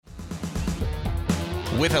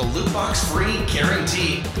with a loot box free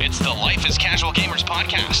guarantee. It's the Life is Casual Gamers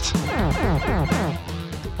podcast.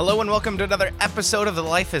 Hello and welcome to another episode of the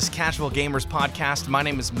Life is Casual Gamers podcast. My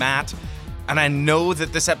name is Matt, and I know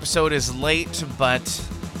that this episode is late, but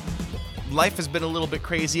life has been a little bit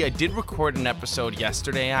crazy. I did record an episode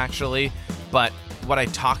yesterday, actually, but what I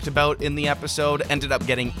talked about in the episode ended up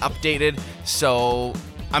getting updated, so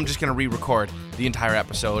I'm just going to re-record the entire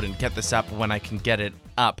episode and get this up when I can get it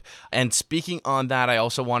up. And speaking on that, I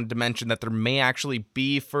also wanted to mention that there may actually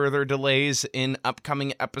be further delays in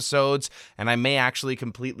upcoming episodes, and I may actually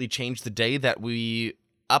completely change the day that we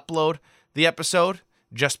upload the episode,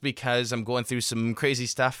 just because I'm going through some crazy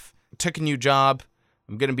stuff. Took a new job.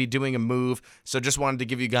 I'm going to be doing a move, so just wanted to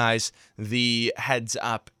give you guys the heads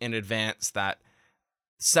up in advance that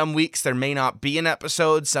some weeks there may not be an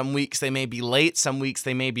episode, some weeks they may be late, some weeks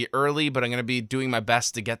they may be early, but I'm going to be doing my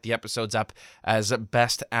best to get the episodes up as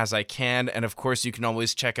best as I can. And of course, you can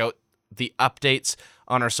always check out the updates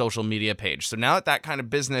on our social media page. So now that that kind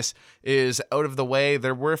of business is out of the way,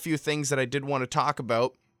 there were a few things that I did want to talk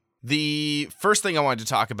about. The first thing I wanted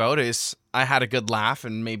to talk about is I had a good laugh,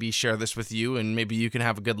 and maybe share this with you, and maybe you can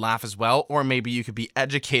have a good laugh as well, or maybe you could be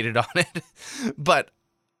educated on it. But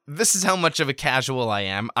this is how much of a casual I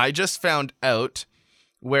am. I just found out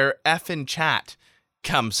where effing chat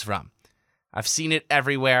comes from. I've seen it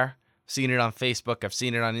everywhere. I've seen it on Facebook. I've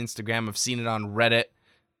seen it on Instagram. I've seen it on Reddit.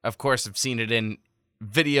 Of course, I've seen it in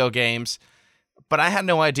video games. But I had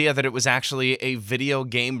no idea that it was actually a video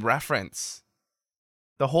game reference.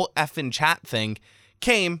 The whole effing chat thing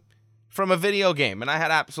came from a video game, and I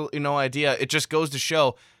had absolutely no idea. It just goes to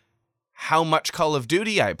show how much Call of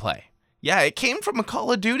Duty I play. Yeah, it came from a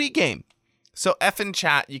Call of Duty game. So effing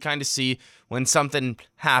chat, you kind of see when something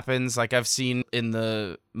happens, like I've seen in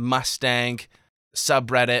the Mustang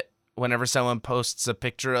subreddit, whenever someone posts a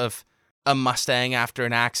picture of a Mustang after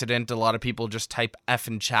an accident, a lot of people just type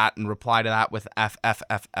effing chat and reply to that with F, F,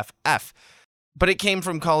 F, F, F. But it came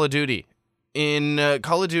from Call of Duty. In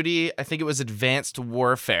Call of Duty, I think it was Advanced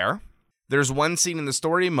Warfare, there's one scene in the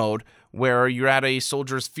story mode where you're at a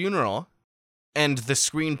soldier's funeral and the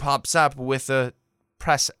screen pops up with a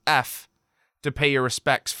press F to pay your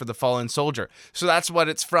respects for the fallen soldier. So that's what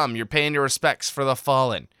it's from. You're paying your respects for the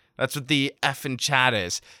fallen. That's what the F in chat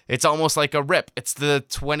is. It's almost like a RIP. It's the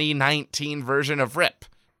 2019 version of RIP.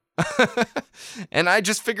 And I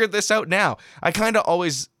just figured this out now. I kind of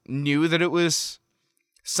always knew that it was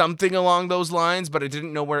something along those lines, but I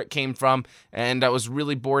didn't know where it came from, and I was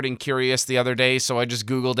really bored and curious the other day, so I just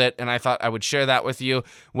Googled it, and I thought I would share that with you,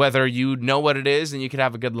 whether you know what it is and you could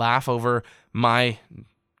have a good laugh over my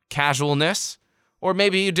casualness, or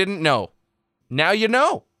maybe you didn't know. Now you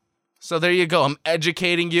know. So there you go. I'm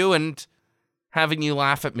educating you and having you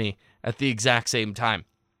laugh at me at the exact same time.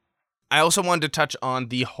 I also wanted to touch on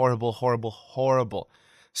the horrible, horrible, horrible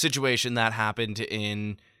situation that happened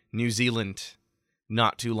in New Zealand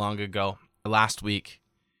not too long ago, last week,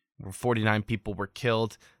 where 49 people were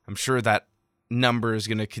killed. I'm sure that number is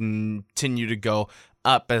going to continue to go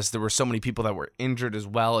up as there were so many people that were injured as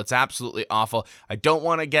well. It's absolutely awful. I don't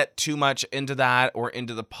want to get too much into that or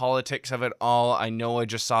into the politics of it all. I know I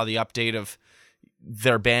just saw the update of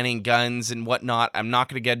they're banning guns and whatnot. I'm not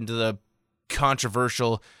going to get into the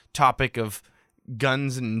controversial topic of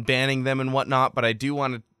guns and banning them and whatnot, but I do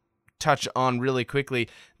want to touch on really quickly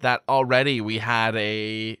that already we had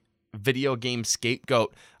a video game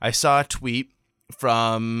scapegoat. I saw a tweet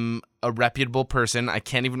from a reputable person, I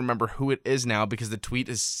can't even remember who it is now because the tweet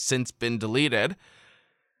has since been deleted,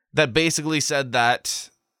 that basically said that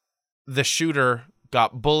the shooter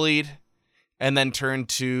got bullied and then turned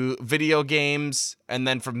to video games, and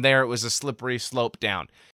then from there it was a slippery slope down.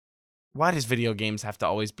 Why does video games have to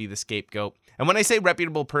always be the scapegoat? And when I say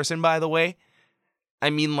reputable person, by the way, I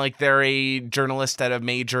mean, like, they're a journalist at a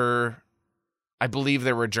major, I believe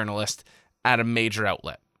they were a journalist at a major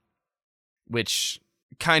outlet, which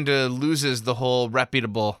kind of loses the whole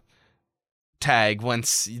reputable tag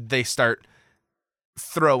once they start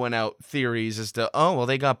throwing out theories as to, oh, well,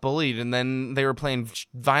 they got bullied and then they were playing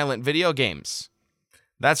violent video games.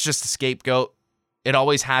 That's just a scapegoat. It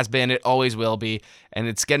always has been, it always will be, and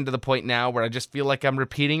it's getting to the point now where I just feel like I'm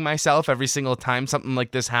repeating myself every single time something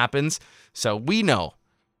like this happens. So we know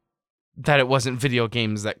that it wasn't video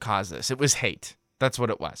games that caused this. It was hate. That's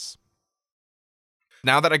what it was.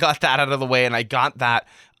 Now that I got that out of the way and I got that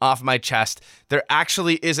off my chest, there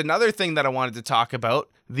actually is another thing that I wanted to talk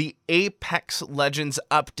about. The Apex Legends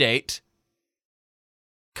update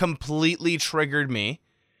completely triggered me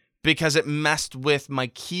because it messed with my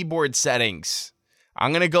keyboard settings.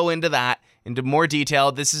 I'm going to go into that into more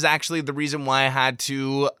detail. This is actually the reason why I had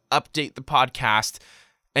to update the podcast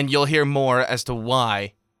And you'll hear more as to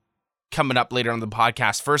why coming up later on the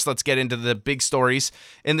podcast. First, let's get into the big stories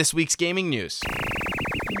in this week's gaming news.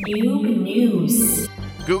 Noob News.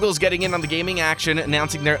 Google's getting in on the gaming action,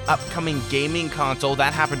 announcing their upcoming gaming console.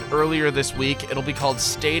 That happened earlier this week. It'll be called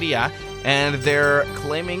Stadia, and they're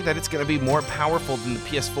claiming that it's going to be more powerful than the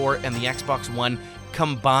PS4 and the Xbox One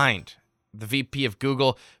combined. The VP of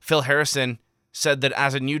Google, Phil Harrison, said that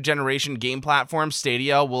as a new generation game platform,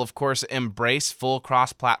 Stadia will of course embrace full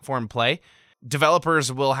cross-platform play.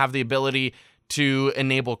 Developers will have the ability to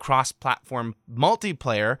enable cross-platform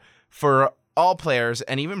multiplayer for all players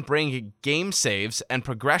and even bring game saves and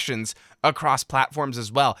progressions across platforms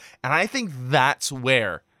as well. And I think that's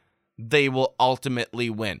where they will ultimately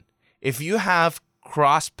win. If you have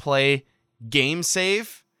cross-play game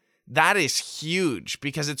save, that is huge,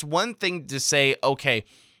 because it's one thing to say, okay,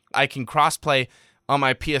 I can crossplay on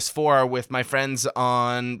my PS4 with my friends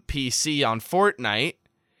on PC on Fortnite,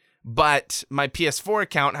 but my PS4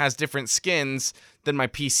 account has different skins than my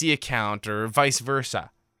PC account or vice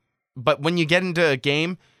versa. But when you get into a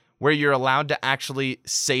game where you're allowed to actually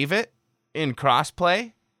save it in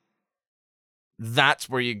crossplay, that's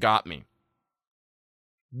where you got me.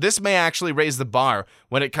 This may actually raise the bar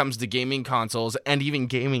when it comes to gaming consoles and even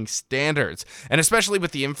gaming standards. And especially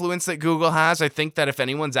with the influence that Google has, I think that if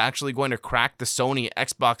anyone's actually going to crack the Sony,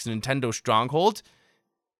 Xbox, Nintendo stronghold,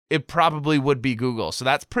 it probably would be Google. So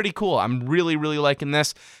that's pretty cool. I'm really, really liking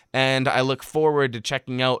this, and I look forward to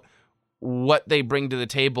checking out what they bring to the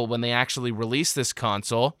table when they actually release this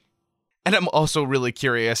console. And I'm also really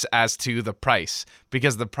curious as to the price,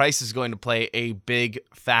 because the price is going to play a big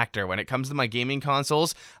factor. When it comes to my gaming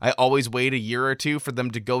consoles, I always wait a year or two for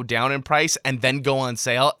them to go down in price and then go on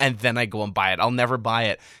sale, and then I go and buy it. I'll never buy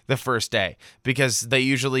it the first day, because they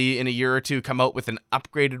usually in a year or two come out with an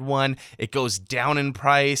upgraded one. It goes down in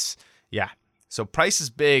price. Yeah, so price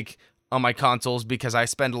is big on my consoles because I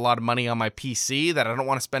spend a lot of money on my PC that I don't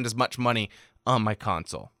want to spend as much money on my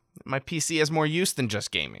console. My PC has more use than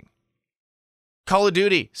just gaming. Call of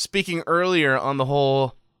Duty, speaking earlier on the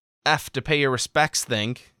whole F to pay your respects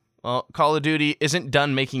thing, well, Call of Duty isn't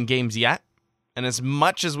done making games yet, and as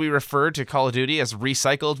much as we refer to Call of Duty as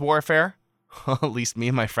recycled warfare, at least me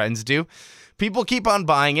and my friends do, people keep on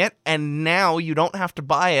buying it, and now you don't have to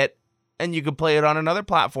buy it, and you can play it on another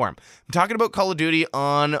platform. I'm talking about Call of Duty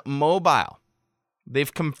on mobile.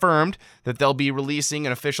 They've confirmed that they'll be releasing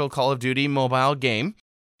an official Call of Duty mobile game,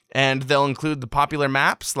 and they'll include the popular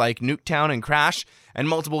maps like Nuketown and Crash, and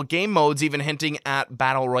multiple game modes, even hinting at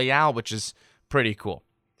Battle Royale, which is pretty cool.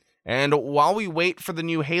 And while we wait for the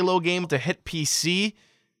new Halo game to hit PC,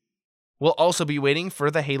 we'll also be waiting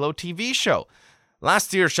for the Halo TV show.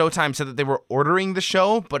 Last year, Showtime said that they were ordering the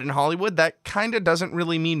show, but in Hollywood, that kind of doesn't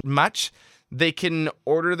really mean much. They can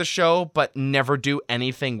order the show, but never do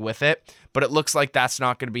anything with it. But it looks like that's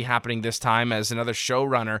not going to be happening this time, as another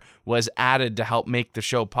showrunner was added to help make the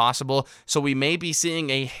show possible. So we may be seeing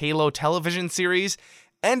a Halo television series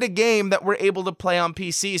and a game that we're able to play on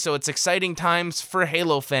PC. So it's exciting times for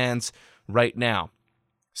Halo fans right now.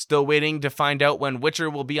 Still waiting to find out when Witcher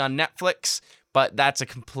will be on Netflix, but that's a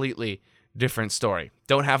completely different story.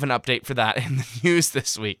 Don't have an update for that in the news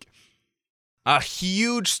this week. A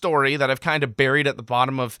huge story that I've kind of buried at the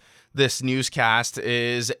bottom of this newscast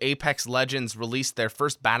is Apex Legends released their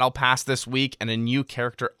first battle pass this week and a new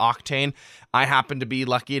character, Octane. I happen to be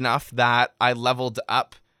lucky enough that I leveled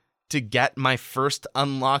up to get my first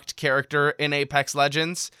unlocked character in Apex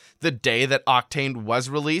Legends the day that Octane was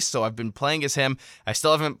released, so I've been playing as him. I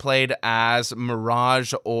still haven't played as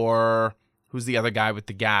Mirage or who's the other guy with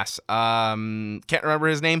the gas? Can't remember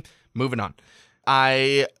his name. Moving on.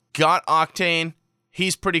 I got Octane.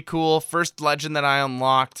 He's pretty cool. First legend that I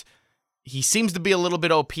unlocked. He seems to be a little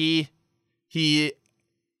bit OP. He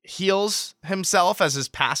heals himself as his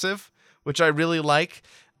passive, which I really like.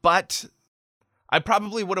 But I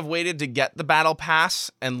probably would have waited to get the battle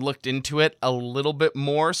pass and looked into it a little bit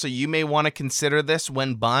more. So you may want to consider this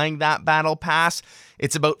when buying that battle pass.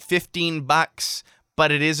 It's about $15. But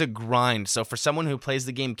it is a grind. So for someone who plays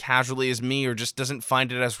the game casually as me or just doesn't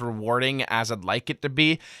find it as rewarding as I'd like it to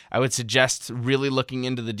be, I would suggest really looking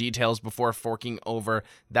into the details before forking over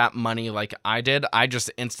that money like I did. I just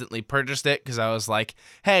instantly purchased it because I was like,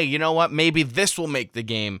 hey, you know what? Maybe this will make the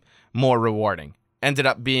game more rewarding. Ended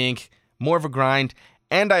up being more of a grind.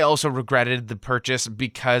 And I also regretted the purchase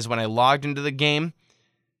because when I logged into the game,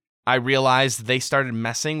 I realized they started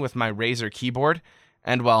messing with my Razer keyboard.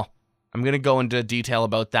 And well, I'm going to go into detail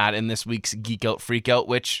about that in this week's Geek Out Freak Out,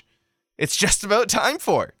 which it's just about time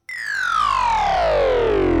for.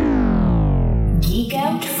 Geek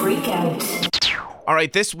Out Freak Out. All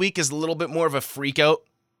right, this week is a little bit more of a freak out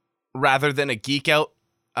rather than a geek out,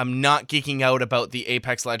 I'm not geeking out about the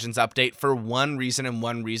Apex Legends update for one reason and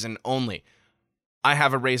one reason only. I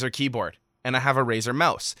have a Razer keyboard and I have a Razer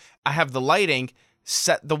mouse. I have the lighting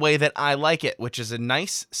set the way that I like it, which is a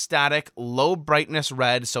nice, static, low brightness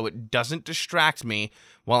red so it doesn't distract me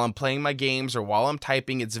while I'm playing my games or while I'm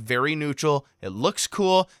typing. It's very neutral. It looks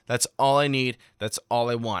cool. That's all I need. That's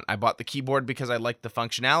all I want. I bought the keyboard because I like the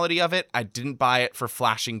functionality of it. I didn't buy it for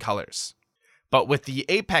flashing colors. But with the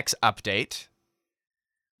Apex update,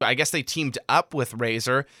 I guess they teamed up with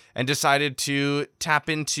Razer and decided to tap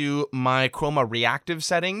into my Chroma reactive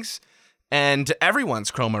settings and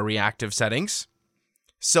everyone's Chroma reactive settings.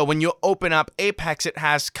 So when you open up Apex, it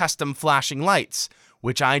has custom flashing lights,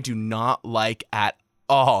 which I do not like at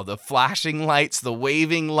all. The flashing lights, the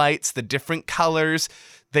waving lights, the different colors,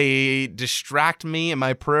 they distract me in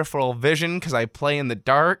my peripheral vision because I play in the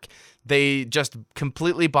dark. They just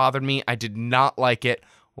completely bothered me. I did not like it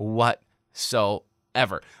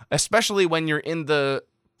whatsoever. Especially when you're in the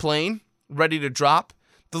plane, ready to drop,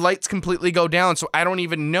 the lights completely go down, so I don't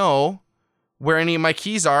even know where any of my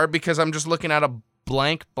keys are because I'm just looking at a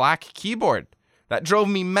blank black keyboard. That drove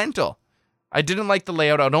me mental. I didn't like the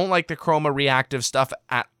layout. I don't like the Chroma reactive stuff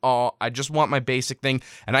at all. I just want my basic thing.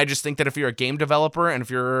 And I just think that if you're a game developer and if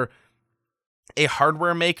you're a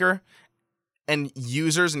hardware maker and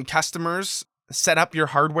users and customers set up your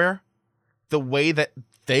hardware the way that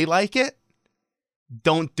they like it,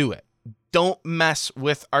 don't do it. Don't mess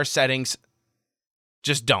with our settings.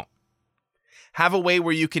 Just don't. Have a way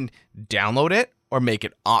where you can download it or make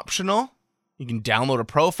it optional. You can download a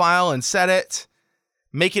profile and set it.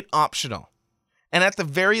 Make it optional. And at the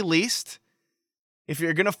very least, if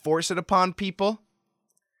you're going to force it upon people,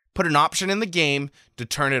 put an option in the game to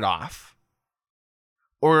turn it off.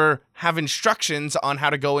 Or have instructions on how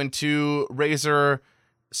to go into Razer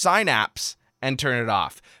Synapse and turn it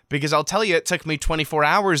off. Because I'll tell you, it took me 24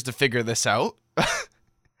 hours to figure this out.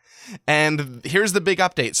 And here's the big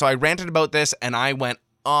update. So I ranted about this and I went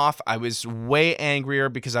off. I was way angrier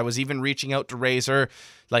because I was even reaching out to Razer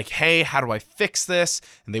like, hey, how do I fix this?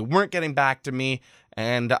 And they weren't getting back to me.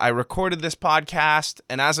 And I recorded this podcast,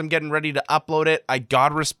 and as I'm getting ready to upload it, I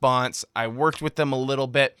got a response. I worked with them a little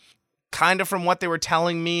bit, kind of from what they were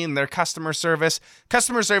telling me in their customer service.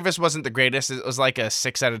 Customer service wasn't the greatest. It was like a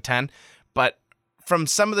 6 out of 10. But from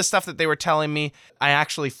some of the stuff that they were telling me, I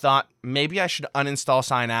actually thought maybe I should uninstall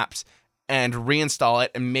Synapse and reinstall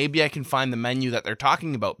it, and maybe I can find the menu that they're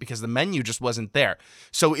talking about because the menu just wasn't there.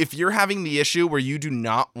 So if you're having the issue where you do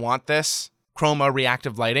not want this Chroma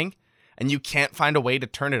reactive lighting and you can't find a way to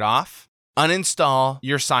turn it off, uninstall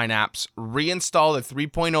your Synapse, reinstall the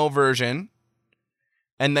 3.0 version,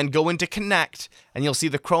 and then go into Connect, and you'll see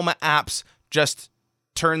the Chroma apps just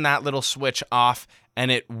turn that little switch off,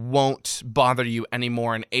 and it won't bother you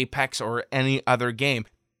anymore in Apex or any other game.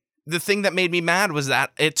 The thing that made me mad was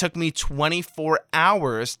that it took me 24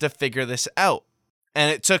 hours to figure this out.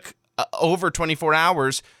 And it took over 24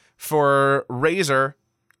 hours for Razer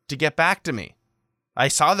to get back to me. I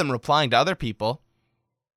saw them replying to other people,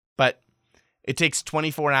 but it takes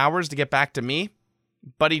 24 hours to get back to me.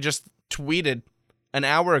 Buddy just tweeted an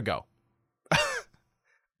hour ago.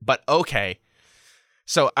 But okay.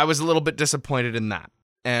 So I was a little bit disappointed in that.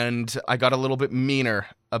 And I got a little bit meaner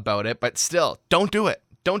about it, but still, don't do it.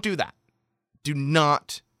 Don't do that. Do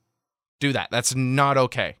not do that. That's not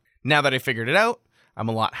okay. Now that I figured it out, I'm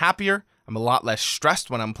a lot happier. I'm a lot less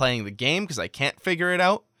stressed when I'm playing the game because I can't figure it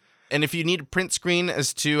out. And if you need a print screen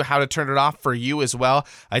as to how to turn it off for you as well,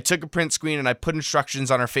 I took a print screen and I put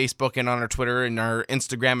instructions on our Facebook and on our Twitter and our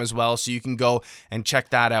Instagram as well, so you can go and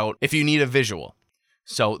check that out if you need a visual.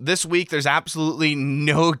 So this week, there's absolutely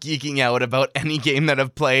no geeking out about any game that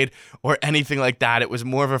I've played or anything like that. It was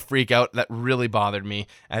more of a freak out that really bothered me,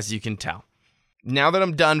 as you can tell. Now that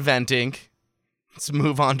I'm done venting, let's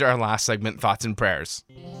move on to our last segment, Thoughts and Prayers.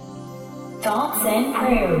 Thoughts and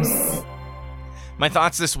Prayers. My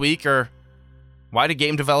thoughts this week are, why do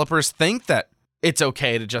game developers think that it's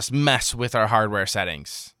okay to just mess with our hardware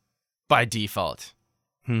settings by default?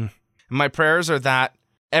 My prayers are that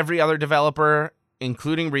every other developer,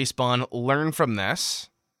 including Respawn, learn from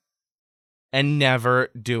this and never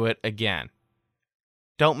do it again.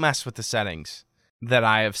 Don't mess with the settings that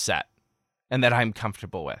I have set and that I'm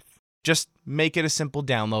comfortable with. Just make it a simple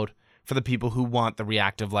download for the people who want the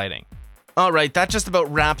reactive lighting. All right, that just about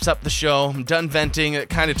wraps up the show. I'm done venting. It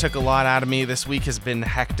kind of took a lot out of me. This week has been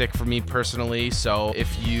hectic for me personally. So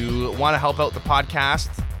if you want to help out the podcast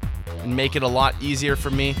and make it a lot easier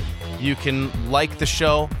for me, you can like the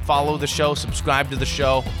show, follow the show, subscribe to the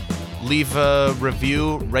show, leave a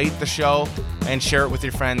review, rate the show, and share it with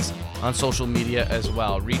your friends on social media as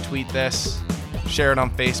well. Retweet this, share it on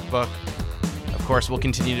Facebook. Of course, we'll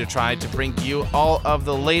continue to try to bring you all of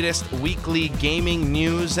the latest weekly gaming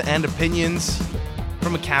news and opinions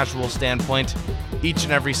from a casual standpoint each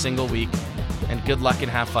and every single week. And good luck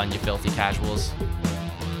and have fun, you filthy casuals.